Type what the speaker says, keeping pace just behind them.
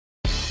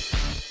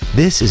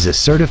This is a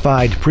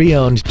certified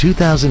pre-owned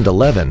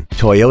 2011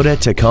 Toyota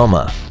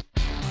Tacoma.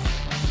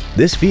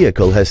 This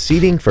vehicle has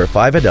seating for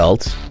 5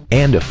 adults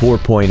and a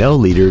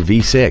 4.0-liter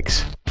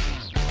V6.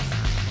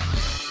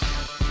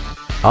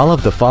 All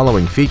of the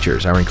following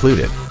features are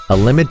included: a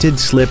limited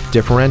slip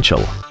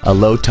differential, a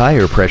low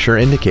tire pressure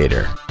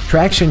indicator,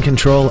 traction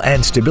control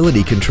and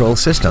stability control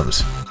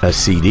systems, a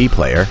CD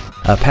player,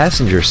 a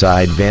passenger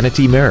side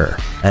vanity mirror,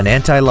 an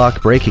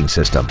anti-lock braking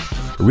system,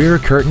 rear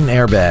curtain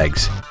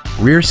airbags,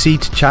 rear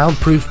seat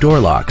child-proof door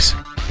locks,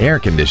 air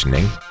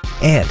conditioning,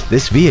 and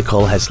this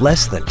vehicle has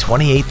less than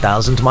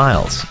 28,000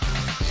 miles.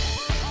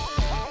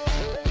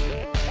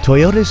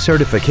 Toyota's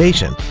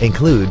certification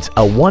includes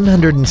a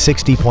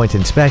 160-point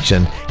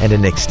inspection and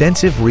an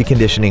extensive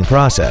reconditioning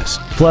process,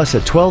 plus a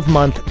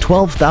 12-month,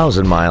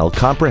 12,000-mile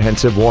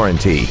comprehensive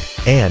warranty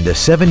and a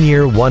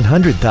 7-year,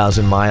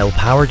 100,000-mile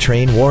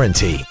powertrain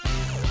warranty.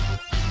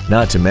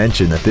 Not to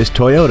mention that this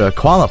Toyota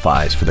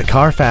qualifies for the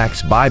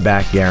Carfax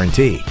buyback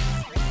guarantee.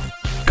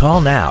 Call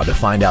now to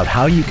find out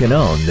how you can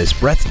own this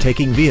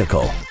breathtaking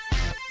vehicle.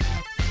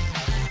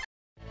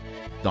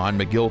 Don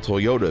McGill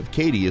Toyota of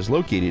Katy is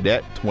located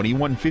at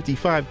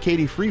 2155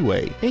 Katy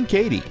Freeway in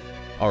Katy.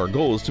 Our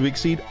goal is to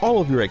exceed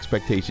all of your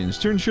expectations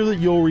to ensure that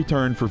you'll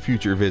return for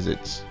future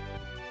visits.